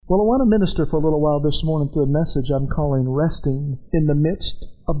Well, I want to minister for a little while this morning through a message I'm calling Resting in the Midst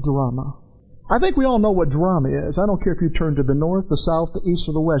of Drama. I think we all know what drama is. I don't care if you turn to the north, the south, the east,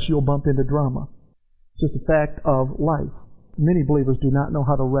 or the west, you'll bump into drama. It's just a fact of life. Many believers do not know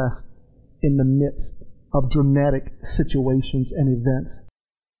how to rest in the midst of dramatic situations and events.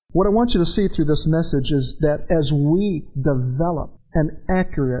 What I want you to see through this message is that as we develop an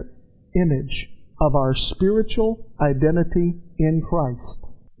accurate image of our spiritual identity in Christ,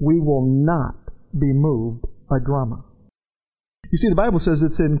 we will not be moved by drama. You see, the Bible says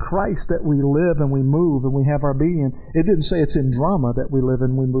it's in Christ that we live and we move and we have our being. It didn't say it's in drama that we live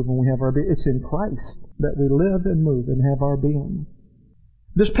and we move and we have our being. It's in Christ that we live and move and have our being.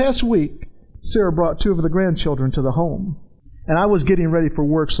 This past week, Sarah brought 2 of the grandchildren to the home. And I was getting ready for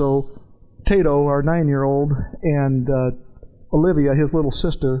work, so Tato, our 9-year-old, and Olivia, his little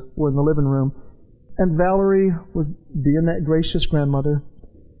sister, were in the living room. And Valerie was being that gracious grandmother.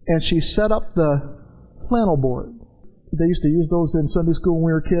 And she set up the flannel board. They used to use those in Sunday school when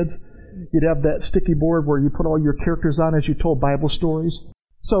we were kids. You'd have that sticky board where you put all your characters on as you told Bible stories.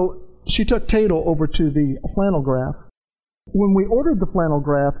 So she took Tato over to the flannel graph. When we ordered the flannel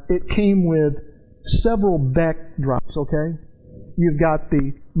graph, it came with several backdrops, okay? You've got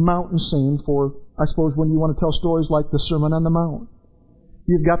the mountain scene for, I suppose, when you want to tell stories like the Sermon on the Mount.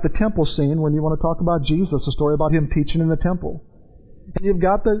 You've got the temple scene when you want to talk about Jesus, a story about Him teaching in the temple. And you've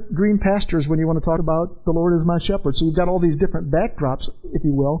got the green pastures when you want to talk about the Lord is my shepherd. So you've got all these different backdrops, if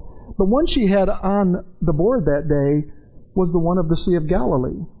you will. The one she had on the board that day was the one of the Sea of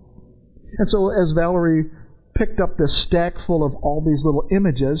Galilee. And so as Valerie picked up this stack full of all these little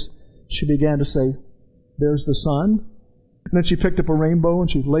images, she began to say, there's the sun. And then she picked up a rainbow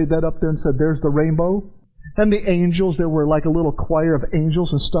and she laid that up there and said, there's the rainbow. And the angels, there were like a little choir of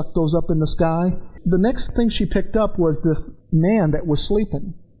angels and stuck those up in the sky. The next thing she picked up was this man that was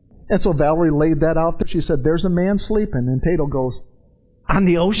sleeping. And so Valerie laid that out there. She said, there's a man sleeping. And Tato goes, on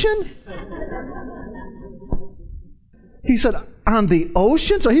the ocean? He said, on the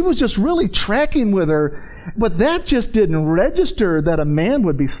ocean? So he was just really tracking with her. But that just didn't register that a man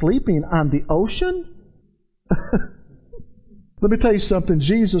would be sleeping on the ocean. Let me tell you something.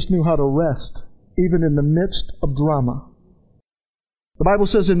 Jesus knew how to rest, even in the midst of drama. The Bible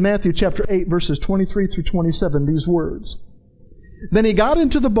says in Matthew chapter 8, verses 23 through 27, these words. Then he got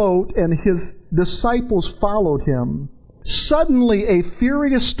into the boat, and his disciples followed him. Suddenly a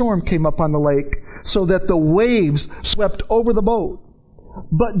furious storm came up on the lake, so that the waves swept over the boat.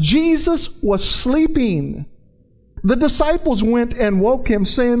 But Jesus was sleeping. The disciples went and woke him,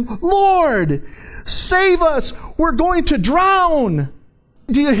 saying, Lord, save us! We're going to drown!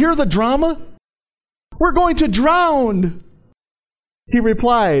 Do you hear the drama? We're going to drown! He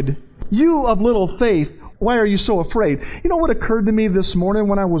replied, you of little faith, why are you so afraid? You know what occurred to me this morning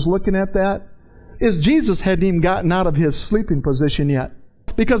when I was looking at that? Is Jesus hadn't even gotten out of his sleeping position yet.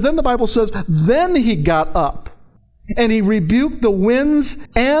 Because then the Bible says, then he got up. And he rebuked the winds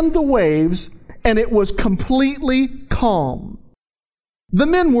and the waves, and it was completely calm. The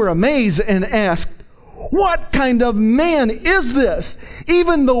men were amazed and asked, what kind of man is this?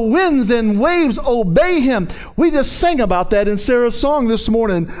 Even the winds and waves obey him. We just sang about that in Sarah's song this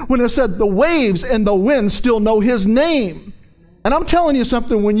morning when it said the waves and the winds still know his name. And I'm telling you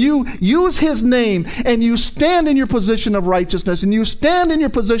something, when you use his name and you stand in your position of righteousness and you stand in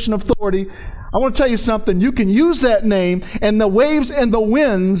your position of authority, I want to tell you something. You can use that name and the waves and the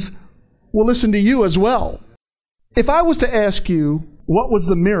winds will listen to you as well. If I was to ask you, what was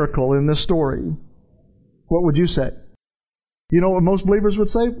the miracle in this story? What would you say? You know what most believers would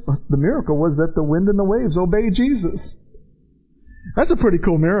say? The miracle was that the wind and the waves obeyed Jesus. That's a pretty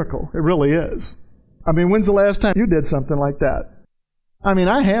cool miracle. It really is. I mean, when's the last time you did something like that? I mean,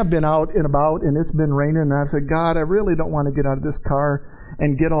 I have been out and about and it's been raining and I've said, God, I really don't want to get out of this car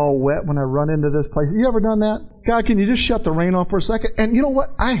and get all wet when I run into this place. You ever done that? God, can you just shut the rain off for a second? And you know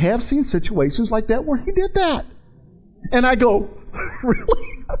what? I have seen situations like that where he did that. And I go, really?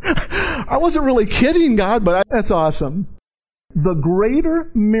 I wasn't really kidding, God, but that's awesome. The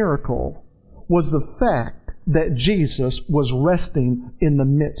greater miracle was the fact that Jesus was resting in the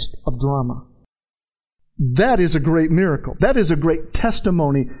midst of drama. That is a great miracle. That is a great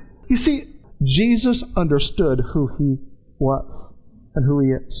testimony. You see, Jesus understood who he was and who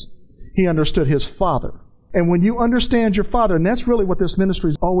he is. He understood his Father. And when you understand your Father, and that's really what this ministry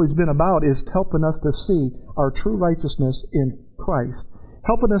has always been about, is helping us to see our true righteousness in Christ.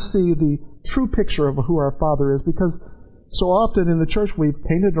 Helping us see the true picture of who our Father is, because so often in the church we've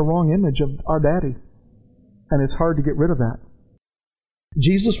painted the wrong image of our daddy. And it's hard to get rid of that.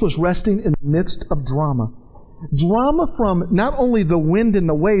 Jesus was resting in the midst of drama. Drama from not only the wind and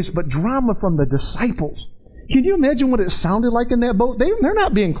the waves, but drama from the disciples. Can you imagine what it sounded like in that boat? They're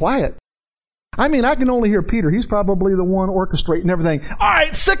not being quiet. I mean, I can only hear Peter. He's probably the one orchestrating everything. All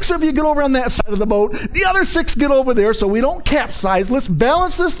right, 6 of you get over on that side of the boat. The other 6 get over there so we don't capsize. Let's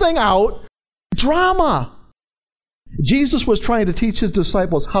balance this thing out. Drama. Jesus was trying to teach his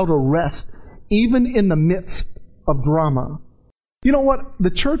disciples how to rest even in the midst of drama. You know what?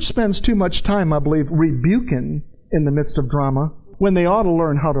 The church spends too much time, I believe, rebuking in the midst of drama when they ought to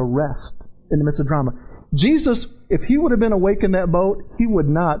learn how to rest in the midst of drama. Jesus, if he would have been awake in that boat, he would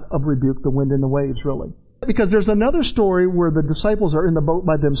not have rebuked the wind and the waves, really. Because there's another story where the disciples are in the boat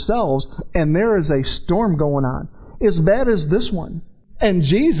by themselves and there is a storm going on, as bad as this one. And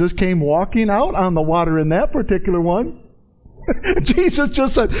Jesus came walking out on the water in that particular one. Jesus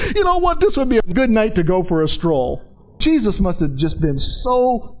just said, you know what, this would be a good night to go for a stroll. Jesus must have just been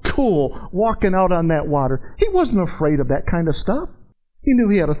so cool walking out on that water. He wasn't afraid of that kind of stuff. He knew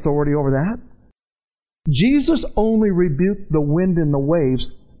he had authority over that. Jesus only rebuked the wind and the waves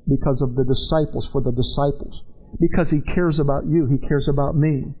because of the disciples, for the disciples. Because he cares about you. He cares about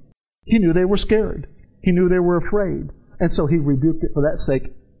me. He knew they were scared. He knew they were afraid. And so he rebuked it for that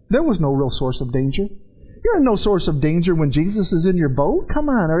sake. There was no real source of danger. You're in no source of danger when Jesus is in your boat. Come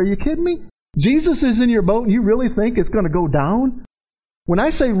on, are you kidding me? Jesus is in your boat and you really think it's going to go down? When I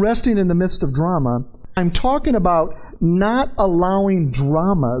say resting in the midst of drama, I'm talking about not allowing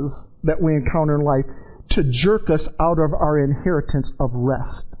dramas that we encounter in life to jerk us out of our inheritance of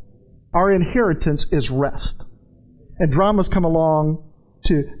rest. Our inheritance is rest. And dramas come along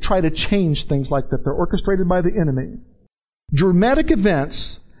to try to change things like that. They're orchestrated by the enemy. Dramatic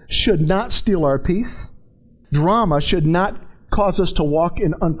events should not steal our peace. Drama should not cause us to walk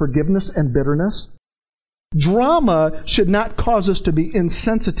in unforgiveness and bitterness. Drama should not cause us to be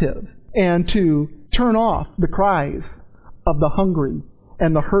insensitive and to turn off the cries of the hungry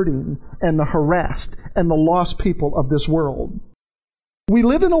and the hurting and the harassed and the lost people of this world. We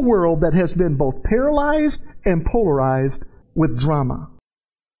live in a world that has been both paralyzed and polarized with drama.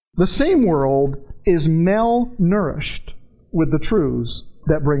 The same world is malnourished with the truths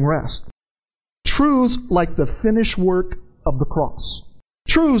that bring rest. Truths like the finished work of the cross.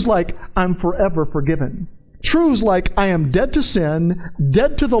 Truths like I'm forever forgiven. Truths like I am dead to sin,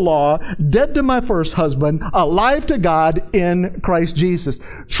 dead to the law, dead to my first husband, alive to God in Christ Jesus.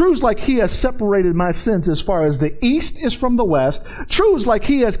 Truths like He has separated my sins as far as the east is from the west. Truths like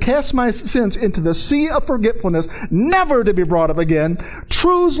He has cast my sins into the sea of forgetfulness, never to be brought up again.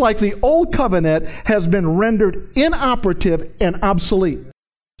 Truths like the old covenant has been rendered inoperative and obsolete.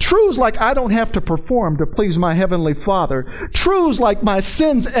 Truths like I don't have to perform to please my Heavenly Father. Truths like my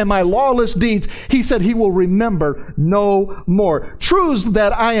sins and my lawless deeds, He said He will remember no more. Truths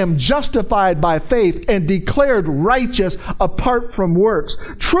that I am justified by faith and declared righteous apart from works.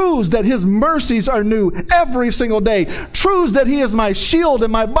 Truths that His mercies are new every single day. Truths that He is my shield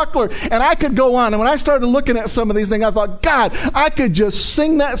and my buckler. And I could go on. And when I started looking at some of these things, I thought, God, I could just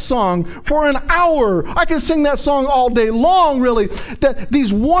sing that song for an hour. I could sing that song all day long, really. That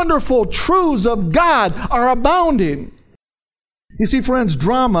these wonderful truths of God are abounding. You see, friends,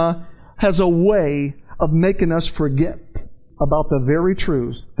 drama has a way of making us forget about the very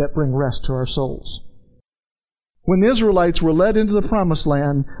truths that bring rest to our souls. When the Israelites were led into the promised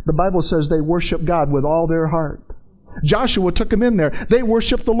land, the Bible says they worshiped God with all their heart. Joshua took them in there. They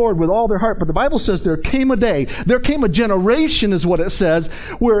worshiped the Lord with all their heart. But the Bible says there came a day, there came a generation is what it says,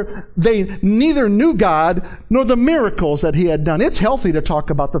 where they neither knew God nor the miracles that He had done. It's healthy to talk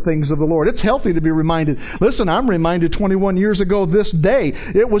about the things of the Lord. It's healthy to be reminded. Listen, I'm reminded 21 years ago this day.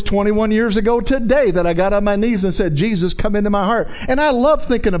 It was 21 years ago today that I got on my knees and said, Jesus, come into my heart. And I love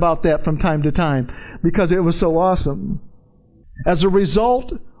thinking about that from time to time because it was so awesome. As a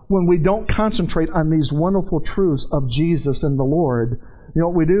result, when we don't concentrate on these wonderful truths of Jesus and the Lord, you know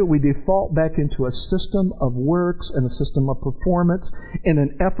what we do? We default back into a system of works and a system of performance in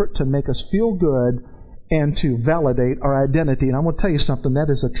an effort to make us feel good and to validate our identity. And I'm going to tell you something, that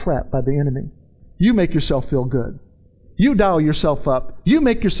is a trap by the enemy. You make yourself feel good. You dial yourself up. You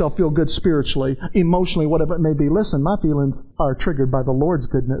make yourself feel good spiritually, emotionally, whatever it may be. Listen, my feelings are triggered by the Lord's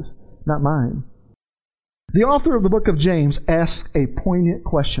goodness, not mine. The author of the book of James asks a poignant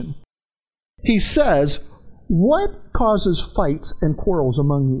question. He says, what causes fights and quarrels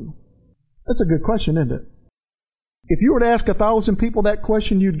among you? That's a good question, isn't it? If you were to ask 1,000 people that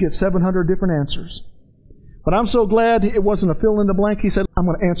question, you'd get 700 different answers. But I'm so glad it wasn't a fill in the blank. He said, I'm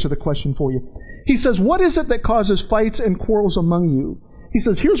going to answer the question for you. He says, what is it that causes fights and quarrels among you? He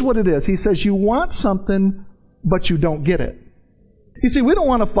says, here's what it is. He says, you want something, but you don't get it. You see, we don't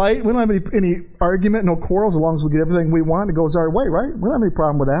want to fight. We don't have any argument, no quarrels, as long as we get everything we want. It goes our way, right? We don't have any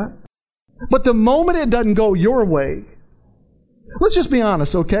problem with that. But the moment it doesn't go your way, let's just be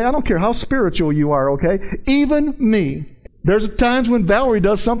honest, okay? I don't care how spiritual you are, okay? Even me. There's times when Valerie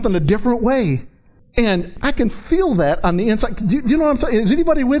does something a different way. And I can feel that on the inside. Do you know what I'm talking? Is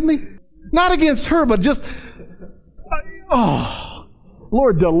anybody with me? Not against her, but just,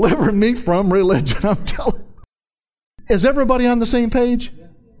 Lord, deliver me from religion, I'm telling you. Is everybody on the same page?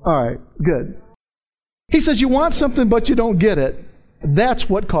 All right, good. He says you want something, but you don't get it. That's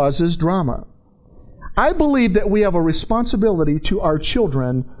what causes drama. I believe that we have a responsibility to our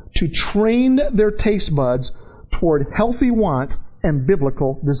children to train their taste buds toward healthy wants and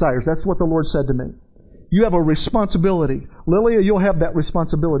biblical desires. That's what the Lord said to me. You have a responsibility. Lilia, you'll have that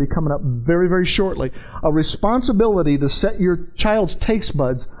responsibility coming up very, very shortly. A responsibility to set your child's taste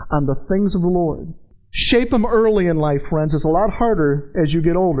buds on the things of the Lord. Shape them early in life, friends. It's a lot harder as you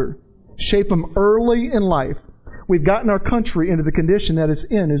get older. Shape them early in life. We've gotten our country into the condition that it's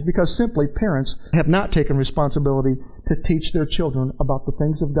in is because simply parents have not taken responsibility to teach their children about the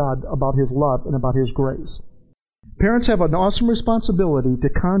things of God, about His love, and about His grace. Parents have an awesome responsibility to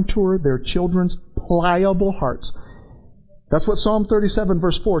contour their children's pliable hearts. That's what Psalm 37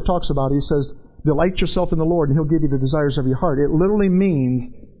 verse 4 talks about. He says, delight yourself in the Lord and He'll give you the desires of your heart. It literally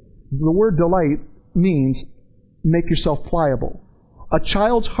means, the word delight means make yourself pliable. A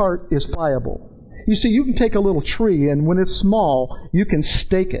child's heart is pliable. You see, you can take a little tree and when it's small, you can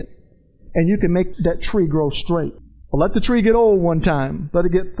stake it. And you can make that tree grow straight. Well, let the tree get old one time. Let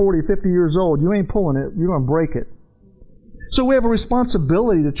it get 40, 50 years old. You ain't pulling it. You're going to break it. So we have a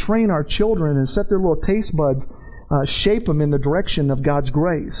responsibility to train our children and set their little taste buds, shape them in the direction of God's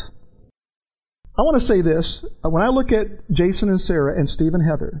grace. I want to say this. When I look at Jason and Sarah and Steve and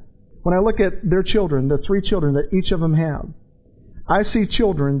Heather, when I look at their children, the 3 children that each of them have, I see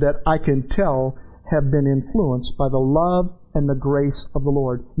children that I can tell have been influenced by the love and the grace of the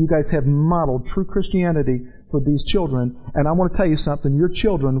Lord. You guys have modeled true Christianity for these children. And I want to tell you something. Your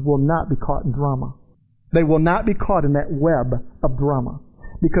children will not be caught in drama. They will not be caught in that web of drama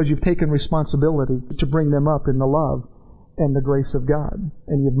because you've taken responsibility to bring them up in the love and the grace of God.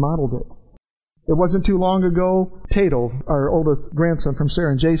 And you've modeled it. It wasn't too long ago, Tato, our oldest grandson from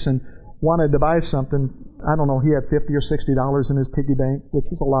Sarah and Jason, wanted to buy something. I don't know, he had $50 or $60 in his piggy bank, which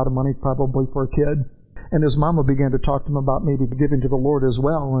was a lot of money probably for a kid. And his mama began to talk to him about maybe giving to the Lord as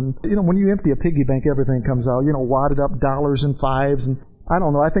well. And, when you empty a piggy bank, everything comes out, wadded up dollars and fives. And I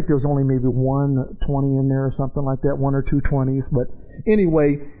don't know, I think there was only maybe 1 20 in there or something like that, 1 or 2 20s. But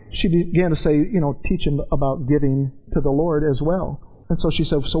anyway, she began to say, teach him about giving to the Lord as well. And so she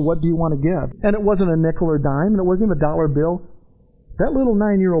said, so what do you want to give? And it wasn't a nickel or dime, and it wasn't even a dollar bill. That little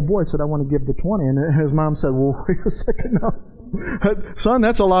 9-year-old boy said, I want to give the 20. And his mom said, well, wait a second now. Son,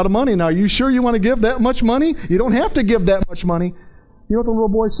 that's a lot of money. Now, are you sure you want to give that much money? You don't have to give that much money. You know what the little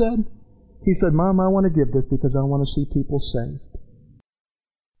boy said? He said, Mom, I want to give this because I want to see people saved.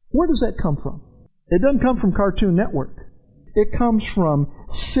 Where does that come from? It doesn't come from Cartoon Network. It comes from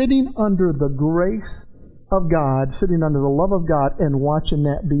sitting under the grace of God, sitting under the love of God, and watching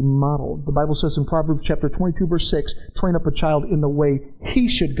that be modeled. The Bible says in Proverbs chapter 22, verse 6, train up a child in the way he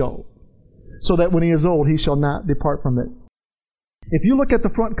should go, so that when he is old, he shall not depart from it. If you look at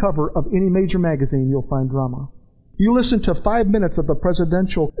the front cover of any major magazine, you'll find drama. You listen to 5 minutes of the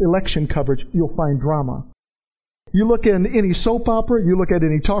presidential election coverage, you'll find drama. You look at any soap opera, you look at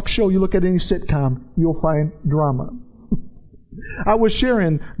any talk show, you look at any sitcom, you'll find drama. I was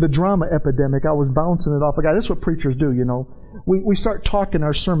sharing the drama epidemic. I was bouncing it off a guy. This is what preachers do, We start talking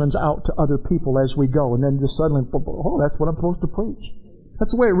our sermons out to other people as we go, and then just suddenly, that's what I'm supposed to preach.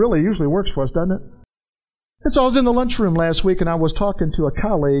 That's the way it really usually works for us, doesn't it? And so I was in the lunchroom last week, and I was talking to a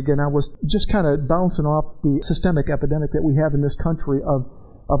colleague, and I was just kind of bouncing off the systemic epidemic that we have in this country of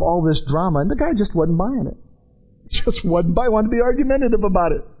all this drama, and the guy just wasn't buying it. Just wasn't buying it. Wanted to be argumentative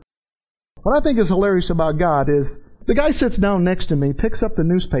about it. What I think is hilarious about God is the guy sits down next to me, picks up the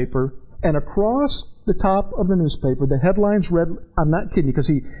newspaper, and across the top of the newspaper, the headlines read, I'm not kidding you, because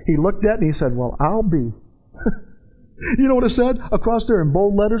he looked at it and he said, well, I'll be. You know what it said? Across there in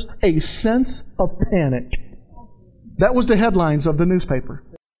bold letters, a sense of panic. That was the headlines of the newspaper.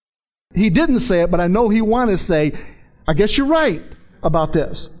 He didn't say it, but I know he wanted to say, I guess you're right about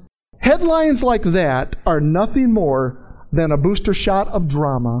this. Headlines like that are nothing more than a booster shot of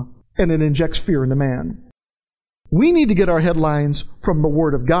drama, and it injects fear into man. We need to get our headlines from the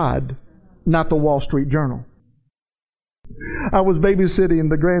Word of God, not the Wall Street Journal. I was babysitting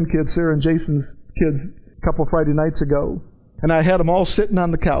the grandkids, Sarah and Jason's kids, a couple Friday nights ago, and I had them all sitting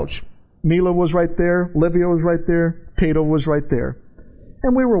on the couch. Mila was right there, Livia was right there, Tato was right there.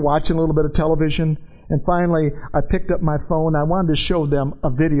 And we were watching a little bit of television, and finally I picked up my phone. I wanted to show them a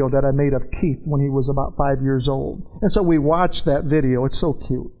video that I made of Keith when he was about 5 years old. And so we watched that video. It's so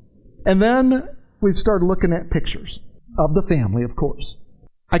cute. And then we started looking at pictures of the family, of course.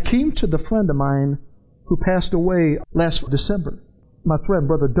 I came to the friend of mine who passed away last December, my friend,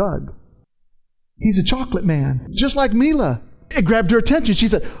 Brother Doug. He's a chocolate man, just like Mila. It grabbed her attention. She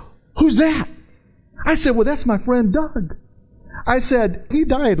said, "Who's that?" I said, "Well, that's my friend Doug." I said, "He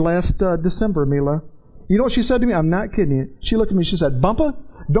died last December, Mila." You know what she said to me? I'm not kidding you. She looked at me, she said, "Bumpa,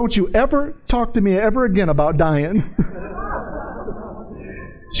 don't you ever talk to me ever again about dying."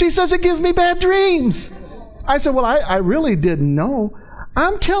 She says, "It gives me bad dreams." I said, "Well, I really didn't know."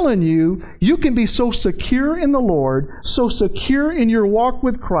 I'm telling you, you can be so secure in the Lord, so secure in your walk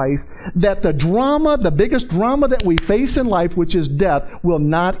with Christ, that the drama, the biggest drama that we face in life, which is death, will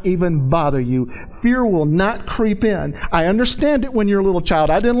not even bother you. Fear will not creep in. I understand it when you're a little child.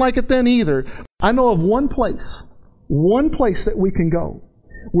 I didn't like it then either. I know of one place that we can go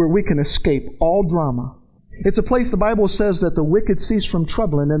where we can escape all drama. It's a place the Bible says that the wicked cease from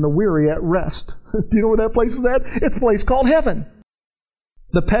troubling and the weary at rest. Do you know where that place is at? It's a place called heaven.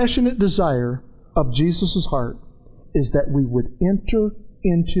 The passionate desire of Jesus' heart is that we would enter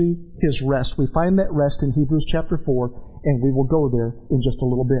into His rest. We find that rest in Hebrews chapter 4, and we will go there in just a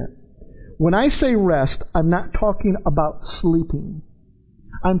little bit. When I say rest, I'm not talking about sleeping.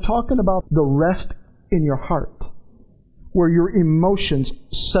 I'm talking about the rest in your heart, where your emotions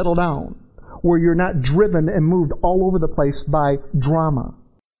settle down, where you're not driven and moved all over the place by drama.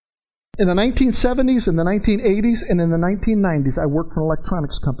 In the 1970s, in the 1980s, and in the 1990s, I worked for an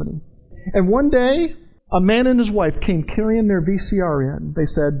electronics company. And one day, a man and his wife came carrying their VCR in. They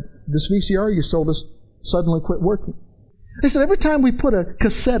said, "This VCR you sold us suddenly quit working." They said, "Every time we put a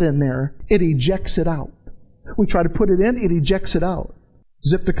cassette in there, it ejects it out. We try to put it in, it ejects it out."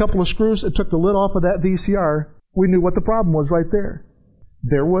 Zipped a couple of screws, it took the lid off of that VCR. We knew what the problem was right there.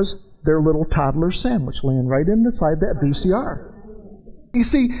 There was their little toddler sandwich laying right inside that VCR. You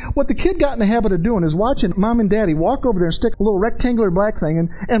see, what the kid got in the habit of doing is watching Mom and Daddy walk over there and stick a little rectangular black thing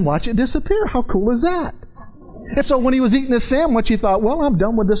and watch it disappear. How cool is that? And so when he was eating his sandwich, he thought, "Well, I'm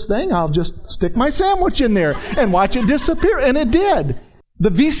done with this thing. I'll just stick my sandwich in there and watch it disappear." And it did. The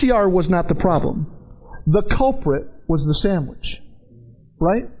VCR was not the problem. The culprit was the sandwich.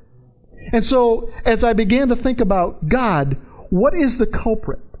 Right? And so as I began to think about God, what is the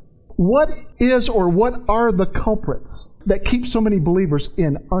culprit? What is or what are the culprits that keep so many believers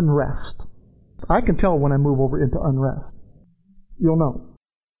in unrest? I can tell when I move over into unrest. You'll know.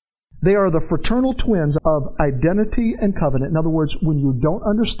 They are the fraternal twins of identity and covenant. In other words, when you don't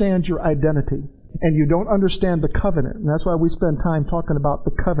understand your identity and you don't understand the covenant, and that's why we spend time talking about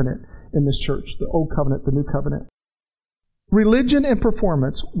the covenant in this church, the old covenant, the new covenant. Religion and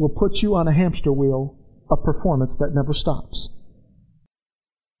performance will put you on a hamster wheel of performance that never stops.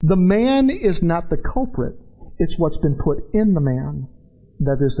 The man is not the culprit. It's what's been put in the man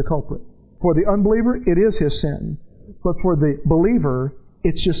that is the culprit. For the unbeliever, it is his sin. But for the believer,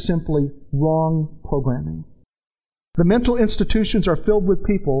 it's just simply wrong programming. The mental institutions are filled with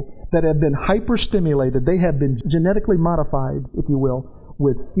people that have been hyperstimulated. They have been genetically modified, if you will,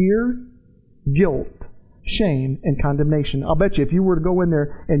 with fear, guilt, shame, and condemnation. I'll bet you if you were to go in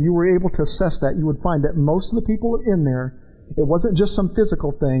there and you were able to assess that, you would find that most of the people in there, it wasn't just some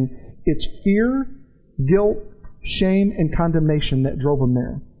physical thing. It's fear, guilt, shame, and condemnation that drove them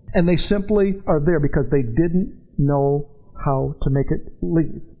there. And they simply are there because they didn't know how to make it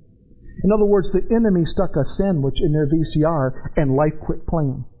leave. In other words, the enemy stuck a sandwich in their VCR and life quit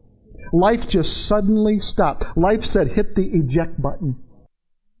playing. Life just suddenly stopped. Life said, "Hit the eject button."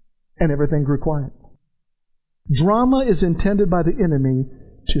 And everything grew quiet. Drama is intended by the enemy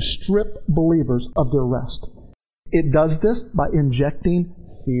to strip believers of their rest. It does this by injecting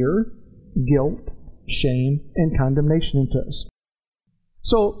fear, guilt, shame, and condemnation into us.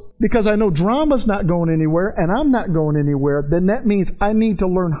 So, because I know drama's not going anywhere and I'm not going anywhere, then that means I need to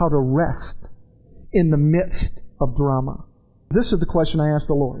learn how to rest in the midst of drama. This is the question I asked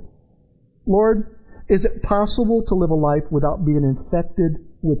the Lord. Lord, is it possible to live a life without being infected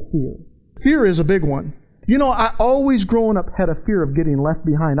with fear? Fear is a big one. You know, I always growing up had a fear of getting left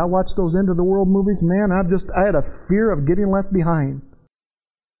behind. I watched those end of the world movies. Man, I had a fear of getting left behind.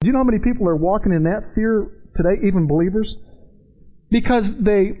 Do you know how many people are walking in that fear today, even believers? Because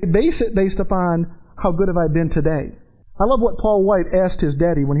they base it based upon how good have I been today. I love what Paul White asked his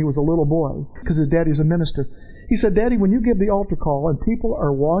daddy when he was a little boy, because his daddy's a minister. He said, "Daddy, when you give the altar call and people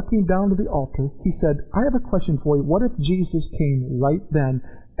are walking down to the altar," he said, "I have a question for you. What if Jesus came right then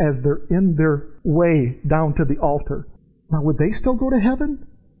as they're in their way down to the altar? Now, would they still go to heaven?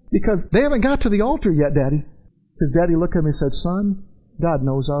 Because they haven't got to the altar yet, Daddy. His daddy looked at me and said, son, God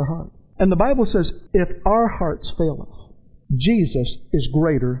knows our heart. And the Bible says, if our hearts fail us, Jesus is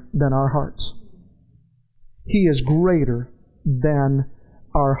greater than our hearts. He is greater than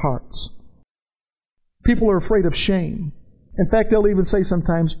our hearts. People are afraid of shame. In fact, they'll even say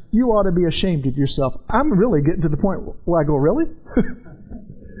sometimes, you ought to be ashamed of yourself. I'm really getting to the point where I go, really?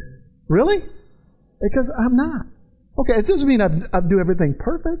 Really? Because I'm not. Okay, it doesn't mean I do everything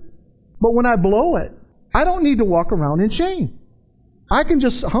perfect. But when I blow it, I don't need to walk around in shame. I can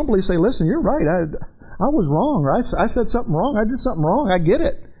just humbly say, listen, you're right. I was wrong. Or I said something wrong. I did something wrong. I get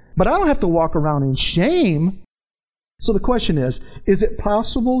it. But I don't have to walk around in shame. So the question is it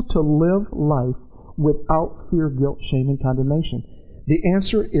possible to live life without fear, guilt, shame, and condemnation? The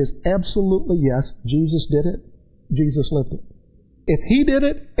answer is absolutely yes. Jesus did it. Jesus lived it. If He did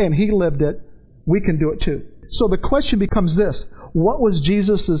it and He lived it, we can do it too. So the question becomes this. What was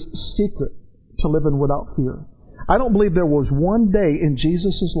Jesus' secret to living without fear? I don't believe there was one day in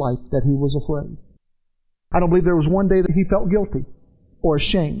Jesus' life that He was afraid. I don't believe there was one day that He felt guilty or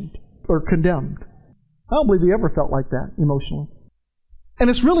ashamed or condemned. I don't believe He ever felt like that emotionally. And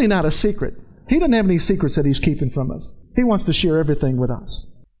it's really not a secret. He doesn't have any secrets that He's keeping from us. He wants to share everything with us.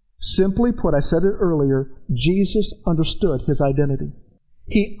 Simply put, I said it earlier, Jesus understood His identity.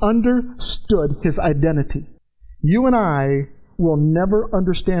 He understood His identity. You and I will never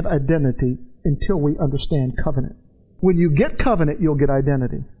understand identity until we understand covenant. When you get covenant, you'll get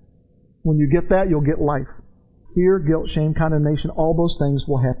identity. When you get that, you'll get life. Fear, guilt, shame, condemnation, all those things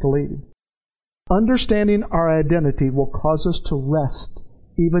will have to leave. Understanding our identity will cause us to rest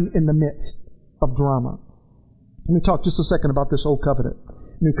even in the midst of drama. Let me talk just a second about this old covenant,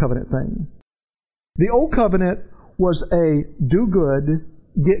 new covenant thing. The old covenant was a do good,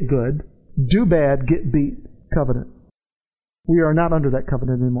 get good, do bad, get beat covenant. We are not under that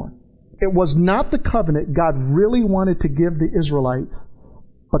covenant anymore. It was not the covenant God really wanted to give the Israelites,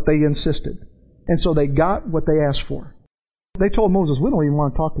 but they insisted. And so they got what they asked for. They told Moses, we don't even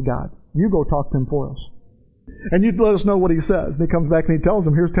want to talk to God. You go talk to Him for us. And you let us know what He says. And He comes back and He tells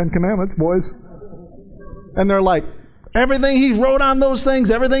them, here's 10 commandments, boys. And they're like, everything He wrote on those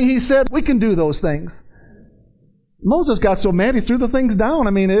things, everything He said, we can do those things. Moses got so mad he threw the things down.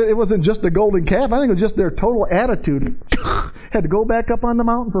 I mean, it wasn't just the golden calf. I think it was just their total attitude. Had to go back up on the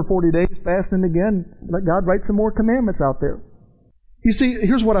mountain for 40 days, fasting again. Let God write some more commandments out there. You see,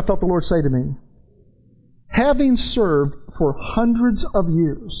 here's what I felt the Lord say to me. Having served for hundreds of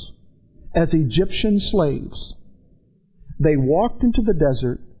years as Egyptian slaves, they walked into the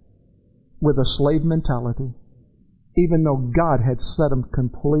desert with a slave mentality, even though God had set them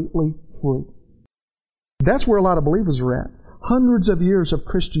completely free. That's where a lot of believers are at. Hundreds of years of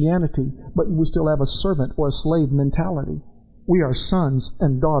Christianity, but we still have a servant or a slave mentality. We are sons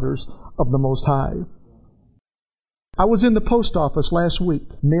and daughters of the Most High. I was in the post office last week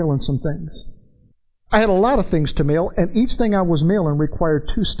mailing some things. I had a lot of things to mail, and each thing I was mailing required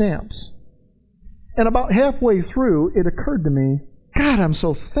 2 stamps. And about halfway through, it occurred to me, God, I'm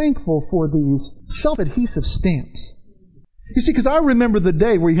so thankful for these self-adhesive stamps. You see, because I remember the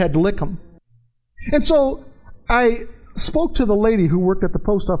day where you had to lick them. And so I spoke to the lady who worked at the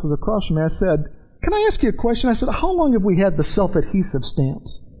post office across from me. I said, can I ask you a question? I said, how long have we had the self-adhesive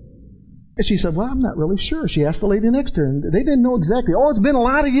stamps? And she said, well, I'm not really sure. She asked the lady next to her, and they didn't know exactly. Oh, it's been a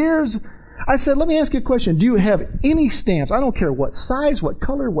lot of years. I said, let me ask you a question. Do you have any stamps? I don't care what size, what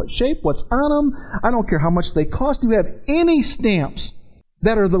color, what shape, what's on them. I don't care how much they cost. Do you have any stamps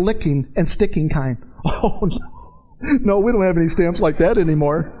that are the licking and sticking kind? Oh, no. No, we don't have any stamps like that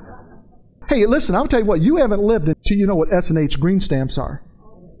anymore. Hey, listen, I'll tell you what, you haven't lived until you know what S&H green stamps are.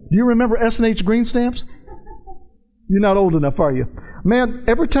 Do you remember S&H green stamps? You're not old enough, are you? Man,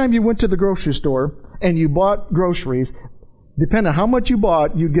 every time you went to the grocery store and you bought groceries, depending on how much you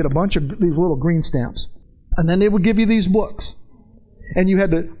bought, you'd get a bunch of these little green stamps. And then they would give you these books. And you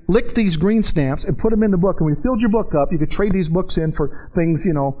had to lick these green stamps and put them in the book. And when you filled your book up, you could trade these books in for things,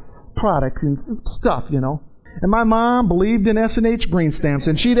 products and stuff, And my mom believed in S&H green stamps,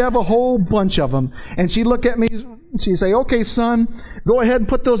 and she'd have a whole bunch of them. And she'd look at me, and she'd say, okay, son, go ahead and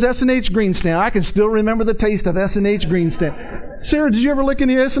put those S&H green stamps. I can still remember the taste of S&H green stamps. Sarah, did you ever lick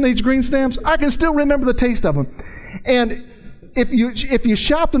any S&H green stamps? I can still remember the taste of them. And if you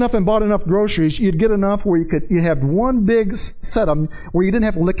shopped enough and bought enough groceries, you'd get enough where you have one big set of them where you didn't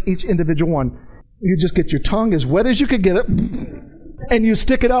have to lick each individual one. You just get your tongue as wet as you could get it, and you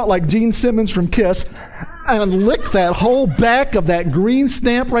stick it out like Gene Simmons from Kiss, and lick that whole back of that green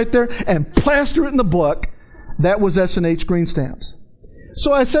stamp right there and plaster it in the book. That was S&H green stamps.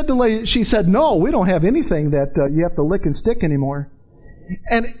 So I said to the lady, she said, no, we don't have anything that you have to lick and stick anymore.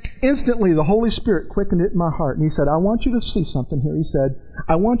 And instantly the Holy Spirit quickened it in my heart. And He said, I want you to see something here. He said,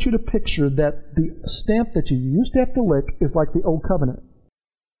 I want you to picture that the stamp that you used to have to lick is like the Old Covenant.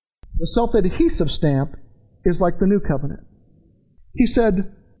 The self-adhesive stamp is like the New Covenant. He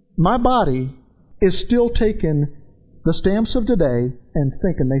said, my body is still taking the stamps of today and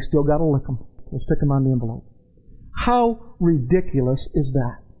thinking they still got to lick them. Or stick them on the envelope. How ridiculous is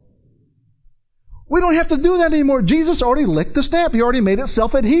that? We don't have to do that anymore. Jesus already licked the stamp. He already made it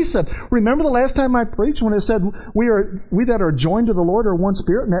self-adhesive. Remember the last time I preached when it said, we that are joined to the Lord are one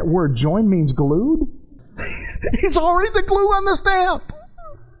spirit, and that word joined means glued? He's already the glue on the stamp.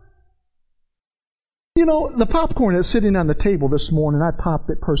 You know, the popcorn that's sitting on the table this morning, I popped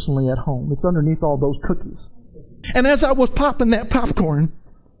it personally at home. It's underneath all those cookies. And as I was popping that popcorn,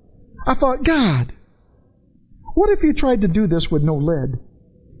 I thought, God, what if you tried to do this with no lid?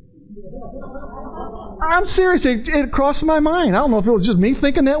 I'm serious. It crossed my mind. I don't know if it was just me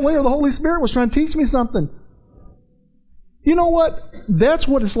thinking that way or the Holy Spirit was trying to teach me something. You know what? That's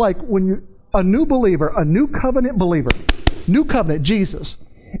what it's like when a new believer, a new covenant believer, new covenant, Jesus,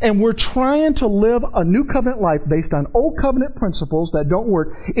 and we're trying to live a new covenant life based on old covenant principles that don't work.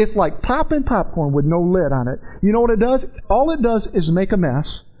 It's like popping popcorn with no lid on it. You know what it does? All it does is make a mess,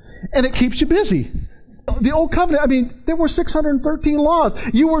 and it keeps you busy. The Old Covenant, I mean, there were 613 laws.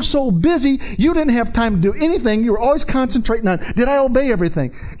 You were so busy, you didn't have time to do anything. You were always concentrating on, did I obey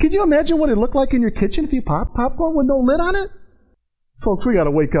everything? Can you imagine what it looked like in your kitchen if you popped popcorn with no lid on it? Folks, we got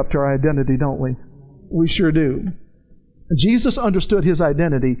to wake up to our identity, don't we? We sure do. Jesus understood His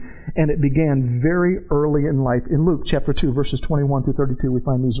identity, and it began very early in life. In Luke chapter 2, verses 21 through 32, we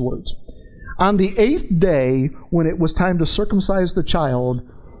find these words. On the 8th day, when it was time to circumcise the child,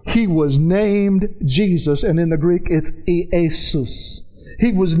 He was named Jesus, and in the Greek it's Iesus.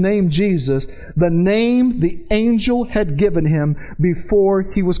 He was named Jesus, the name the angel had given Him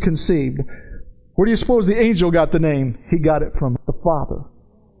before He was conceived. Where do you suppose the angel got the name? He got it from the Father.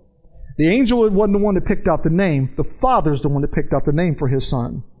 The angel wasn't the one that picked out the name. The Father's the one that picked out the name for His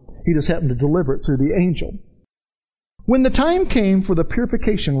Son. He just happened to deliver it through the angel. When the time came for the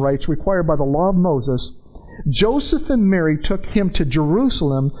purification rites required by the law of Moses, Joseph and Mary took Him to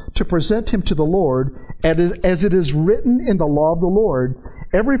Jerusalem to present Him to the Lord, as it is written in the law of the Lord.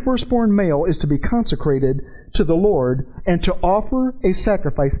 Every firstborn male is to be consecrated to the Lord and to offer a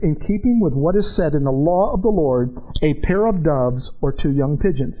sacrifice in keeping with what is said in the law of the Lord, a pair of doves or 2 young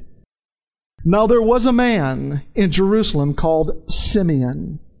pigeons. Now there was a man in Jerusalem called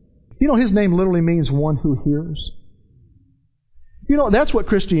Simeon. You know, his name literally means one who hears. You know, that's what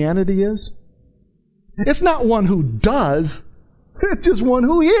Christianity is. It's not one who does. It's just one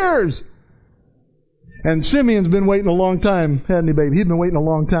who hears. And Simeon's been waiting a long time, hasn't he, baby? He's been waiting a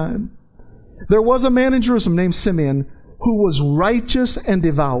long time. There was a man in Jerusalem named Simeon who was righteous and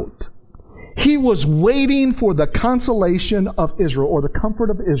devout. He was waiting for the consolation of Israel, or the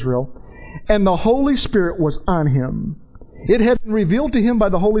comfort of Israel, and the Holy Spirit was on him. It had been revealed to him by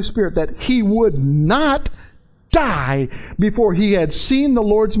the Holy Spirit that he would not die before he had seen the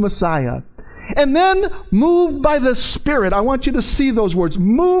Lord's Messiah. And then, moved by the Spirit, I want you to see those words,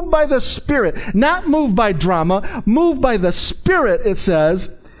 moved by the Spirit, not moved by drama, moved by the Spirit, it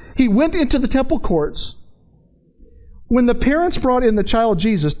says, he went into the temple courts. When the parents brought in the child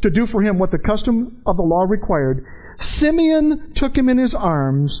Jesus to do for him what the custom of the law required, Simeon took him in his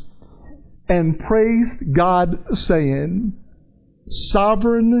arms and praised God, saying,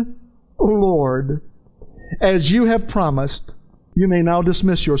 Sovereign Lord, as you have promised, you may now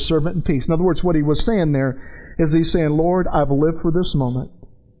dismiss your servant in peace. In other words, what he was saying there is he's saying, Lord, I've lived for this moment.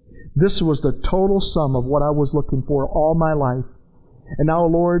 This was the total sum of what I was looking for all my life. And now,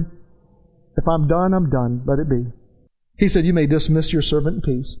 Lord, if I'm done, I'm done. Let it be. He said, you may dismiss your servant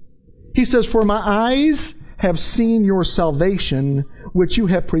in peace. He says, for my eyes have seen your salvation, which you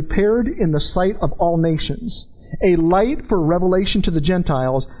have prepared in the sight of all nations, a light for revelation to the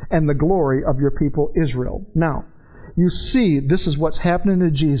Gentiles and the glory of your people Israel. Now, you see, this is what's happening to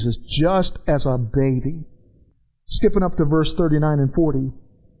Jesus just as a baby. Skipping up to verse 39 and 40.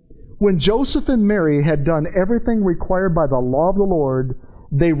 When Joseph and Mary had done everything required by the law of the Lord,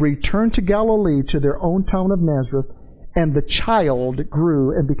 they returned to Galilee to their own town of Nazareth, and the child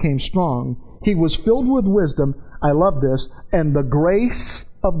grew and became strong. He was filled with wisdom. I love this. And the grace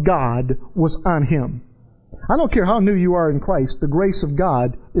of God was on him. I don't care how new you are in Christ, the grace of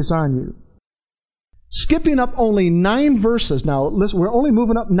God is on you. Skipping up only 9 verses. Now, listen, we're only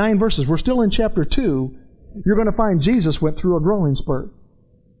moving up 9 verses. We're still in chapter 2. You're going to find Jesus went through a growing spurt.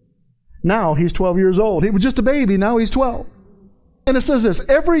 Now he's 12 years old. He was just a baby. Now he's 12. And it says this,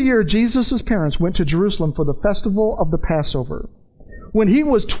 every year Jesus' parents went to Jerusalem for the festival of the Passover. When he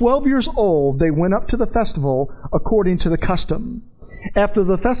was 12 years old, they went up to the festival according to the custom. After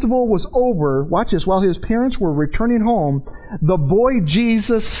the festival was over, watch this, while his parents were returning home, the boy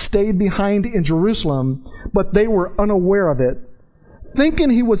Jesus stayed behind in Jerusalem, but they were unaware of it. Thinking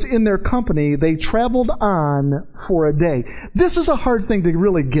he was in their company, they traveled on for a day. This is a hard thing to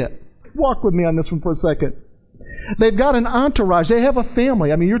really get. Walk with me on this one for a second. They've got an entourage. They have a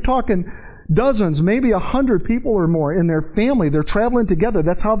family. I mean, you're talking dozens, maybe 100 people or more in their family. They're traveling together.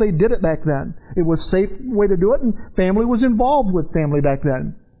 That's how they did it back then. It was a safe way to do it, and family was involved with family back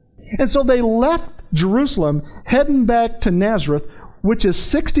then. And so they left Jerusalem, heading back to Nazareth, which is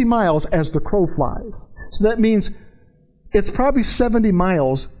 60 miles as the crow flies. So that means it's probably 70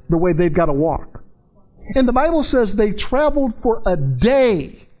 miles the way they've got to walk. And the Bible says they traveled for a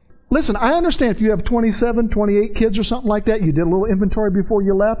day. Listen, I understand if you have 27, 28 kids or something like that, you did a little inventory before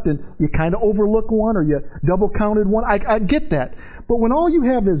you left and you kind of overlooked one or you double counted one. I get that. But when all you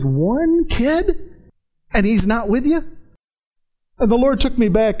have is one kid and he's not with you? And the Lord took me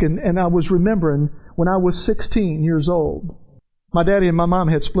back and I was remembering when I was 16 years old. My daddy and my mom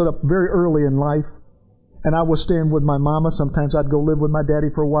had split up very early in life. And I was staying with my mama. Sometimes I'd go live with my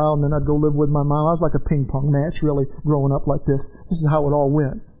daddy for a while and then I'd go live with my mom. I was like a ping pong match really growing up like this. This is how it all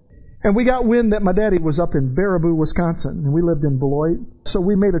went. And we got wind that my daddy was up in Baraboo, Wisconsin, and we lived in Beloit. So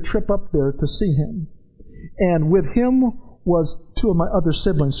we made a trip up there to see him. And with him was two of my other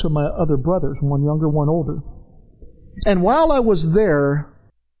siblings, two of my other brothers, one younger, one older. And while I was there,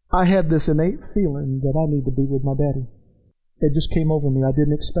 I had this innate feeling that I need to be with my daddy. It just came over me. I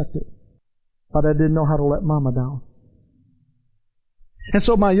didn't expect it. But I didn't know how to let Mama down. And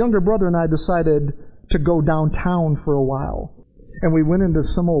so my younger brother and I decided to go downtown for a while. And we went into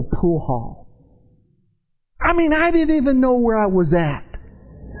some old pool hall. I mean, I didn't even know where I was at.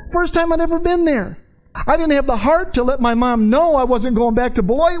 First time I'd ever been there. I didn't have the heart to let my mom know I wasn't going back to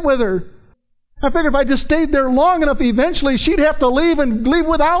Beloit with her. I figured if I just stayed there long enough, eventually she'd have to leave and leave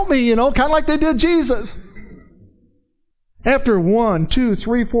without me, kind of like they did Jesus. After 1, 2,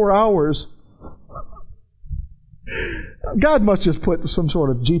 3, 4 hours, God must just put some sort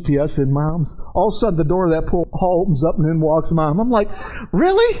of GPS in Mom's. All of a sudden the door of that pool hall opens up and in walks Mom. I'm like,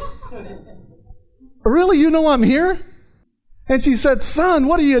 really? Really? You know I'm here? And she said, son,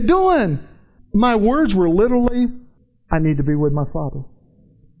 what are you doing? My words were literally, I need to be with my father.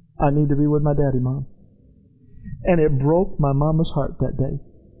 I need to be with my daddy, Mom. And it broke my mama's heart that day.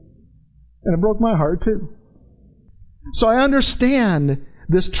 And it broke my heart too. So I understand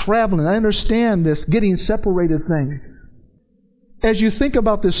this traveling. I understand this getting separated thing. As you think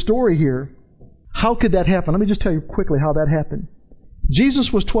about this story here, how could that happen? Let me just tell you quickly how that happened.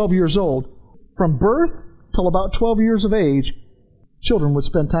 Jesus was 12 years old. From birth till about 12 years of age, children would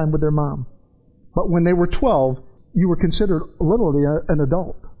spend time with their mom. But when they were 12, you were considered literally an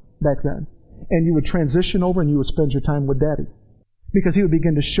adult back then. And you would transition over and you would spend your time with Daddy. Because he would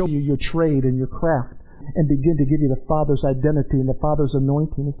begin to show you your trade and your craft and begin to give you the Father's identity and the Father's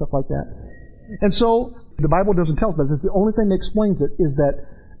anointing and stuff like that. And so, the Bible doesn't tell us, but the only thing that explains it is that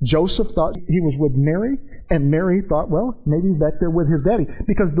Joseph thought he was with Mary, and Mary thought, well, maybe he's back there with his daddy.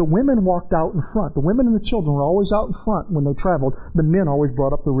 Because the women walked out in front. The women and the children were always out in front when they traveled. The men always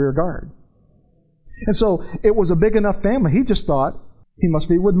brought up the rear guard. And so, it was a big enough family. He just thought he must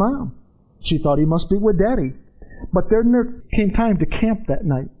be with Mom. She thought he must be with Daddy. But then there came time to camp that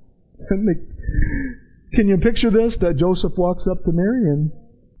night. Can you picture this? That Joseph walks up to Mary and,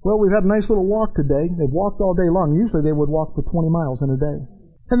 well, we've had a nice little walk today. They've walked all day long. Usually they would walk for 20 miles in a day.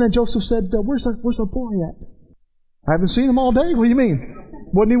 And then Joseph said, where's our boy at? I haven't seen him all day. What do you mean?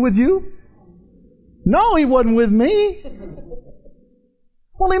 Wasn't he with you? No, he wasn't with me.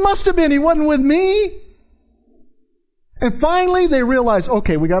 Well, he must have been. He wasn't with me. And finally they realized,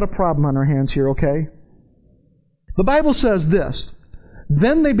 okay, we got a problem on our hands here, okay? The Bible says this,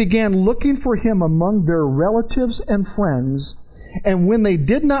 then they began looking for him among their relatives and friends, and when they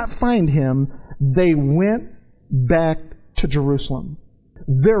did not find him, they went back to Jerusalem.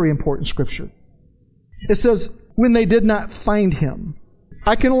 Very important scripture. It says, when they did not find him.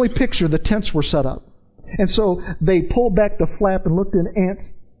 I can only picture the tents were set up. And so they pulled back the flap and looked in Aunt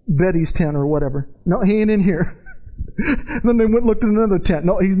Betty's tent or whatever. No, he ain't in here. Then they went and looked in another tent.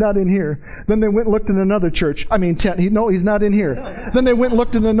 No, he's not in here. Then they went and looked in another tent. No, he's not in here. Then they went and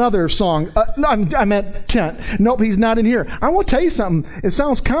looked in another song. I meant tent. Nope, he's not in here. I want to tell you something. It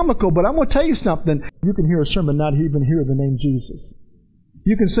sounds comical, but I want to tell you something. You can hear a sermon, not even hear the name Jesus.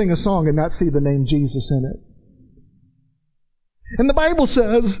 You can sing a song and not see the name Jesus in it. And the Bible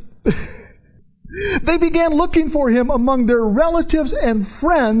says They began looking for him among their relatives and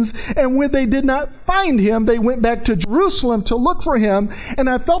friends, and when they did not find him, they went back to Jerusalem to look for him. And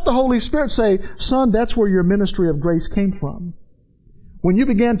I felt the Holy Spirit say, son, that's where your ministry of grace came from. When you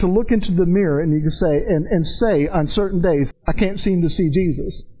began to look into the mirror and you could say, and say on certain days, I can't seem to see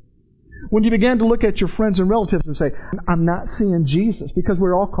Jesus. When you began to look at your friends and relatives and say, I'm not seeing Jesus, because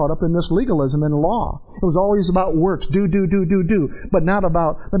we're all caught up in this legalism and law. It was always about works, do, but not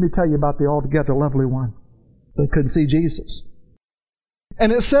about, let me tell you about the altogether lovely one. They couldn't see Jesus.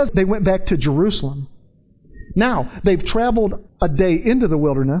 And it says they went back to Jerusalem. Now, they've traveled a day into the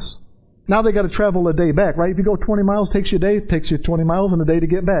wilderness. Now they got to travel a day back, right? If you go 20 miles, it takes you a day. It takes you 20 miles and a day to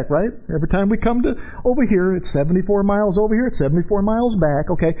get back, right? Every time we come to over here, it's 74 miles over here. It's 74 miles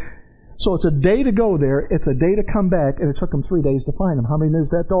back, okay? So it's a day to go there, it's a day to come back, and it took them 3 days to find him. How many is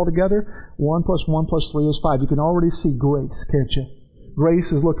that altogether? 1 plus 1 plus 3 is 5. You can already see grace, can't you?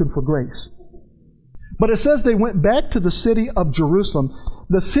 Grace is looking for grace. But it says they went back to the city of Jerusalem.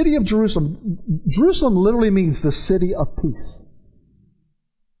 The city of Jerusalem, Jerusalem literally means the city of peace.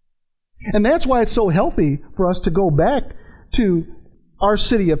 And that's why it's so healthy for us to go back to our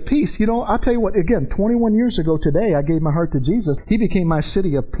city of peace. You know, I'll tell you what, again, 21 years ago today, I gave my heart to Jesus. He became my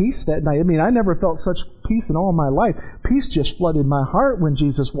city of peace that night. I mean, I never felt such peace in all my life. Peace just flooded my heart when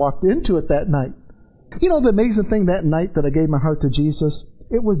Jesus walked into it that night. You know, the amazing thing that night that I gave my heart to Jesus,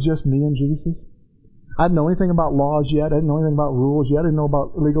 it was just me and Jesus. I didn't know anything about laws yet. I didn't know anything about rules yet. I didn't know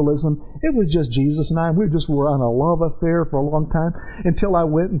about legalism. It was just Jesus and I. We just were on a love affair for a long time until I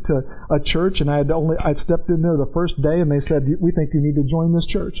went into a church and I stepped in there the first day and they said, we think you need to join this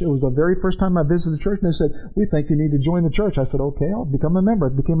church. It was the very first time I visited the church and they said, we think you need to join the church. I said, okay, I'll become a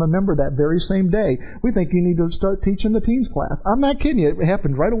member. I became a member that very same day. We think you need to start teaching the teens class. I'm not kidding you. It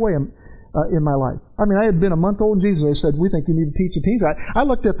happened right away in my life. I mean, I had been a month old in Jesus. They said, we think you need to teach a teens class. I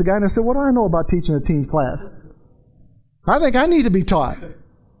looked at the guy and I said, what do I know about teaching a teens class? I think I need to be taught.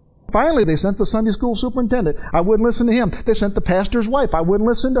 Finally, they sent the Sunday school superintendent. I wouldn't listen to him. They sent the pastor's wife. I wouldn't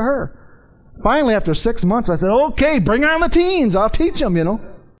listen to her. Finally, after 6 months, I said, okay, bring on the teens. I'll teach them, you know.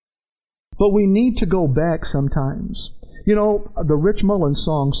 But we need to go back sometimes. You know, the Rich Mullins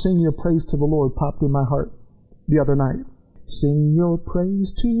song, Sing Your Praise to the Lord, popped in my heart the other night. Sing your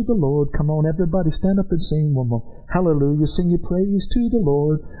praise to the Lord. Come on, everybody, stand up and sing one more. Hallelujah, sing your praise to the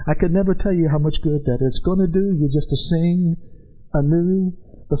Lord. I could never tell you how much good that it's going to do you just to sing anew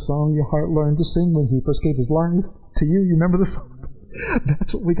the song your heart learned to sing when He first gave His life to you. You remember the song?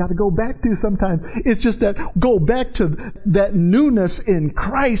 That's what we got to go back to sometimes. It's just that go back to that newness in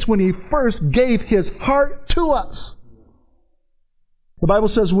Christ when He first gave His heart to us. The Bible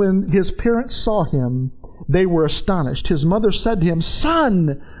says when His parents saw Him, they were astonished. His mother said to him,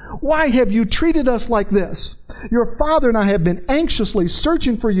 Son, why have you treated us like this? Your father and I have been anxiously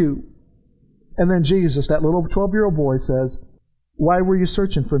searching for you. And then Jesus, that little 12-year-old boy, says, Why were you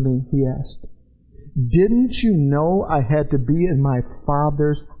searching for me? He asked. Didn't you know I had to be in my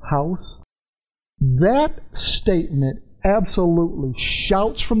Father's house? That statement absolutely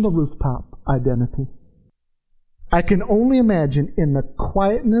shouts from the rooftop identity. I can only imagine in the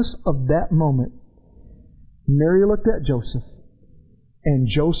quietness of that moment, Mary looked at Joseph, and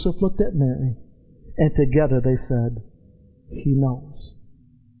Joseph looked at Mary, and together they said, He knows.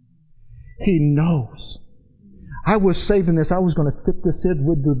 He knows. I was saving this. I was going to fit this in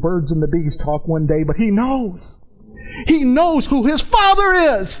with the birds and the bees talk one day, but He knows. He knows who His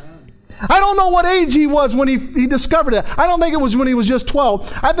Father is. I don't know what age he was when he discovered it. I don't think it was when he was just 12.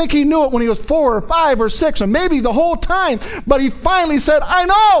 I think he knew it when he was 4 or 5 or 6 or maybe the whole time. But he finally said, I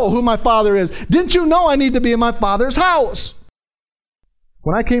know who my Father is. Didn't you know I need to be in my Father's house?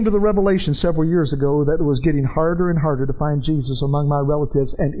 When I came to the revelation several years ago that it was getting harder and harder to find Jesus among my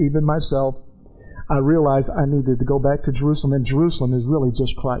relatives and even myself, I realized I needed to go back to Jerusalem. And Jerusalem is really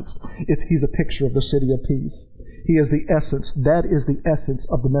just Christ. He's a picture of the city of peace. He is the essence. That is the essence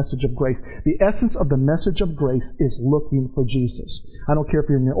of the message of grace. The essence of the message of grace is looking for Jesus. I don't care if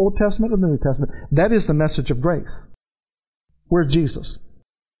you're in the Old Testament or the New Testament. That is the message of grace. Where's Jesus?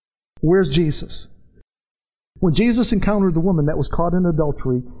 Where's Jesus? When Jesus encountered the woman that was caught in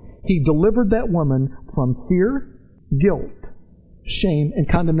adultery, He delivered that woman from fear, guilt, shame, and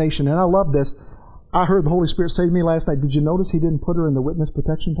condemnation. And I love this. I heard the Holy Spirit say to me last night, did you notice He didn't put her in the witness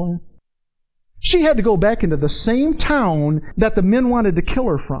protection plan? She had to go back into the same town that the men wanted to kill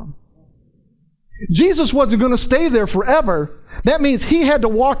her from. Jesus wasn't going to stay there forever. That means He had to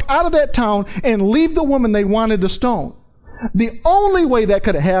walk out of that town and leave the woman they wanted to stone. The only way that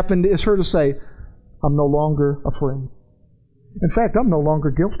could have happened is her to say, I'm no longer afraid. In fact, I'm no longer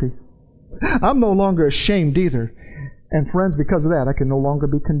guilty. I'm no longer ashamed either. And friends, because of that, I can no longer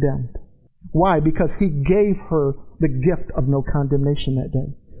be condemned. Why? Because He gave her the gift of no condemnation that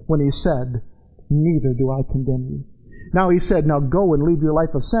day when He said, neither do I condemn you. Now He said, now go and leave your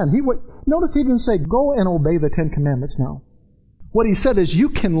life of sin. Notice He didn't say, go and obey the 10 Commandments now. What He said is, you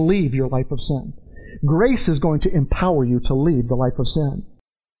can leave your life of sin. Grace is going to empower you to leave the life of sin.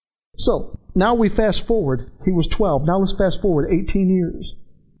 So, now we fast forward. He was 12. Now let's fast forward 18 years.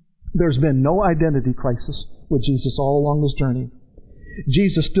 There's been no identity crisis with Jesus all along this journey.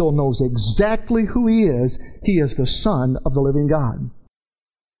 Jesus still knows exactly who He is. He is the Son of the living God.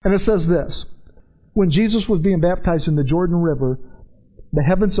 And it says this, when Jesus was being baptized in the Jordan River, the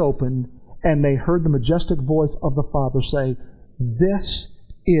heavens opened, and they heard the majestic voice of the Father say, this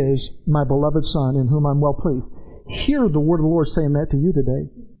is my beloved Son, in whom I'm well pleased. Hear the word of the Lord saying that to you today.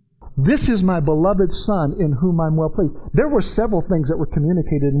 This is my beloved Son, in whom I'm well pleased. There were several things that were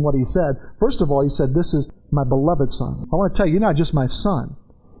communicated in what He said. First of all, He said, this is my beloved Son. I want to tell you, you're not just my son.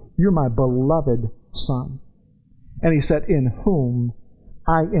 You're my beloved Son. And He said, in whom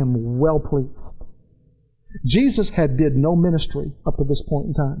I am well pleased. Jesus did no ministry up to this point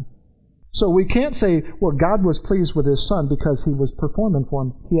in time. So we can't say, well, God was pleased with His Son because He was performing for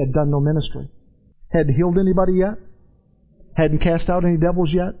Him. He had done no ministry. Hadn't healed anybody yet. Hadn't cast out any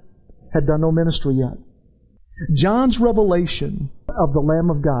devils yet. Had done no ministry yet. John's revelation of the Lamb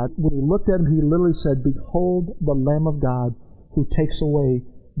of God, when he looked at Him, he literally said, behold the Lamb of God who takes away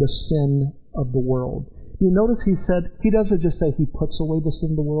the sin of the world. You notice He said, He doesn't just say He puts away the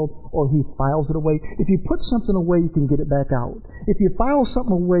sin of the world or He files it away. If you put something away, you can get it back out. If you file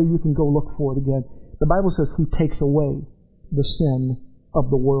something away, you can go look for it again. The Bible says He takes away the sin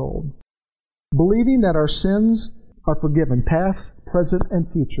of the world. Believing that our sins are forgiven, past, present,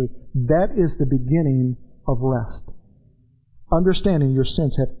 and future, that is the beginning of rest. Understanding your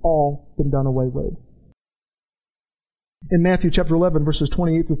sins have all been done away with. In Matthew chapter 11, verses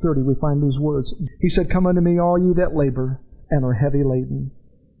 28 to 30, we find these words. He said, come unto me, all ye that labor and are heavy laden,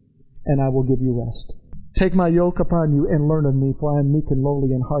 and I will give you rest. Take my yoke upon you and learn of me, for I am meek and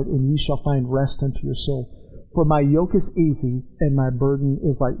lowly in heart, and ye shall find rest unto your soul. For my yoke is easy and my burden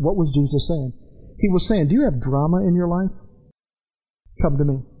is light. What was Jesus saying? He was saying, do you have drama in your life? Come to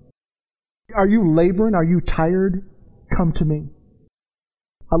me. Are you laboring? Are you tired? Come to me.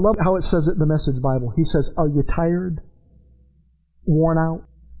 I love how it says it in the Message Bible. He says, are you tired? Worn out?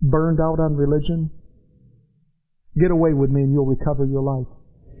 Burned out on religion? Get away with me and you'll recover your life.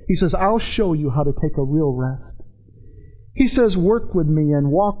 He says, I'll show you how to take a real rest. He says, work with me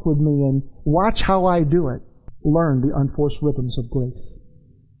and walk with me and watch how I do it. Learn the unforced rhythms of grace.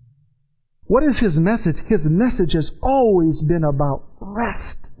 What is His message? His message has always been about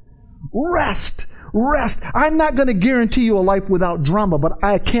rest. Rest. Rest. I'm not going to guarantee you a life without drama, but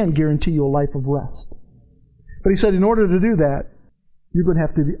I can guarantee you a life of rest. But He said, in order to do that, you're going to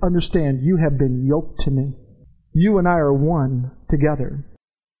have to understand you have been yoked to me. You and I are one together.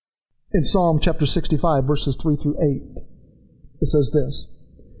 In Psalm chapter 65, verses 3 through 8, it says this,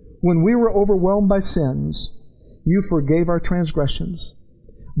 when we were overwhelmed by sins, you forgave our transgressions.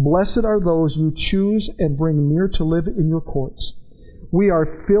 Blessed are those you choose and bring near to live in your courts. We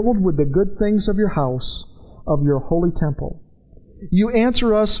are filled with the good things of your house, of your holy temple. You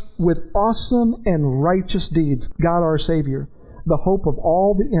answer us with awesome and righteous deeds, God our Savior, the hope of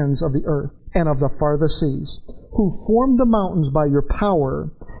all the ends of the earth and of the farthest seas, who formed the mountains by your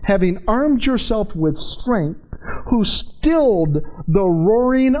power, having armed yourself with strength, who stilled the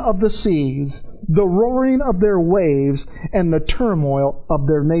roaring of the seas, the roaring of their waves, and the turmoil of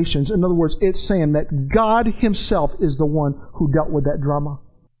their nations. In other words, it's saying that God Himself is the one who dealt with that drama.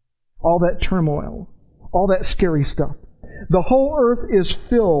 All that turmoil, all that scary stuff. The whole earth is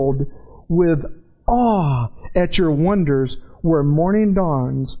filled with awe at your wonders. Where morning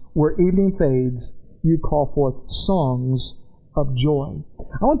dawns, where evening fades, you call forth songs of joy.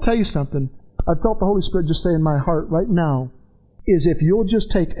 I want to tell you something. I felt the Holy Spirit just say in my heart right now, is if you'll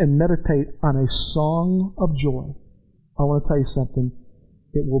just take and meditate on a song of joy, I want to tell you something.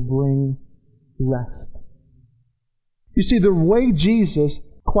 It will bring rest. You see, the way Jesus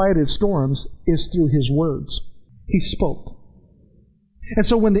quieted storms is through His words. He spoke. And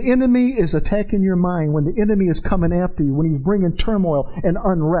so when the enemy is attacking your mind, when the enemy is coming after you, when he's bringing turmoil and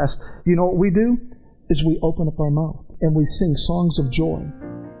unrest, you know what we do? Is we open up our mouth and we sing songs of joy.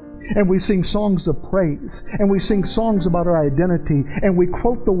 And we sing songs of praise. And we sing songs about our identity. And we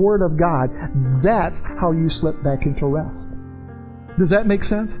quote the Word of God. That's how you slip back into rest. Does that make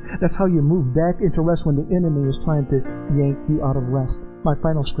sense? That's how you move back into rest when the enemy is trying to yank you out of rest. My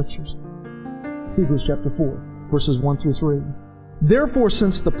final scriptures. Hebrews chapter 4, verses 1 through 3. Therefore,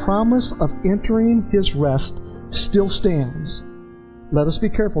 since the promise of entering His rest still stands, let us be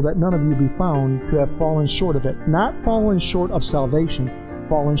careful that none of you be found to have fallen short of it. Not fallen short of salvation,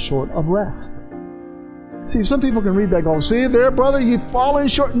 fallen short of rest. See, some people can read that and go, see there, brother, you've fallen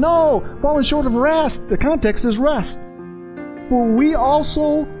short. No, fallen short of rest. The context is rest. For we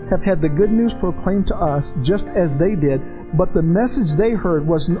also have had the good news proclaimed to us, just as they did, but the message they heard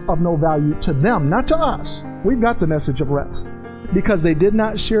was of no value to them, not to us. We've got the message of rest, because they did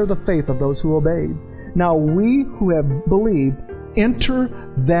not share the faith of those who obeyed. Now we who have believed enter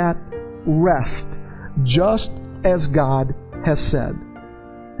that rest, just as God has said.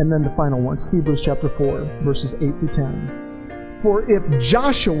 And then the final ones, Hebrews chapter 4, verses 8 through 10. For if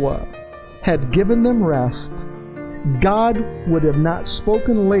Joshua had given them rest, God would have not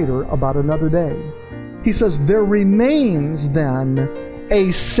spoken later about another day. He says, there remains then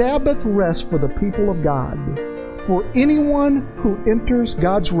a Sabbath rest for the people of God. For anyone who enters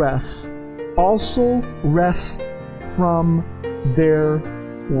God's rest also rests from their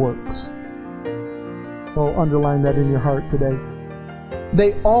works. Oh, underline that in your heart today.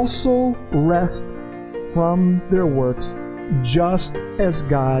 They also rest from their works, just as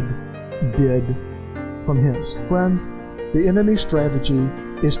God did from His. Friends, the enemy's strategy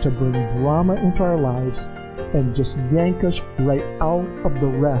is to bring drama into our lives and just yank us right out of the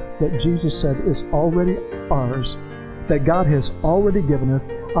rest that Jesus said is already ours, that God has already given us.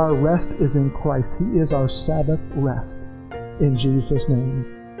 Our rest is in Christ. He is our Sabbath rest. In Jesus'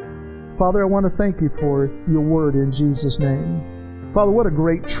 name. Father, I want to thank you for your word in Jesus' name. Father, what a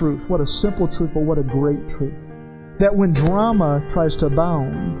great truth. What a simple truth, but what a great truth. That when drama tries to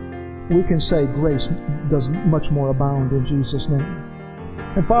abound, we can say grace does much more abound in Jesus' name.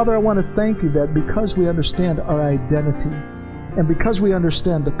 And Father, I want to thank you that because we understand our identity and because we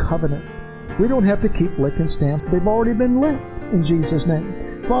understand the covenant, we don't have to keep lick and stamp. They've already been licked in Jesus'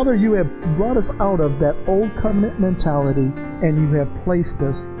 name. Father, you have brought us out of that old covenant mentality and you have placed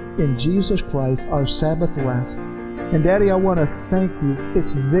us in Jesus Christ, our Sabbath rest. And Daddy, I want to thank you.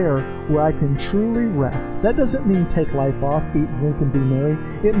 It's there where I can truly rest. That doesn't mean take life off, eat, drink, and be merry.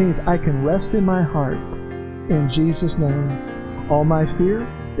 It means I can rest in my heart. In Jesus' name. All my fear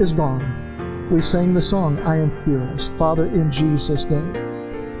is gone. We sang the song, I am fearless. Father, in Jesus'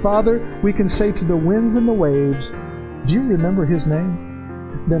 name. Father, we can say to the winds and the waves, do you remember His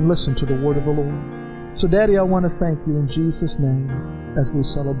name? Then listen to the word of the Lord. So Daddy, I want to thank you in Jesus' name as we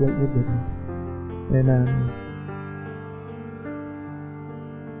celebrate your goodness. Amen.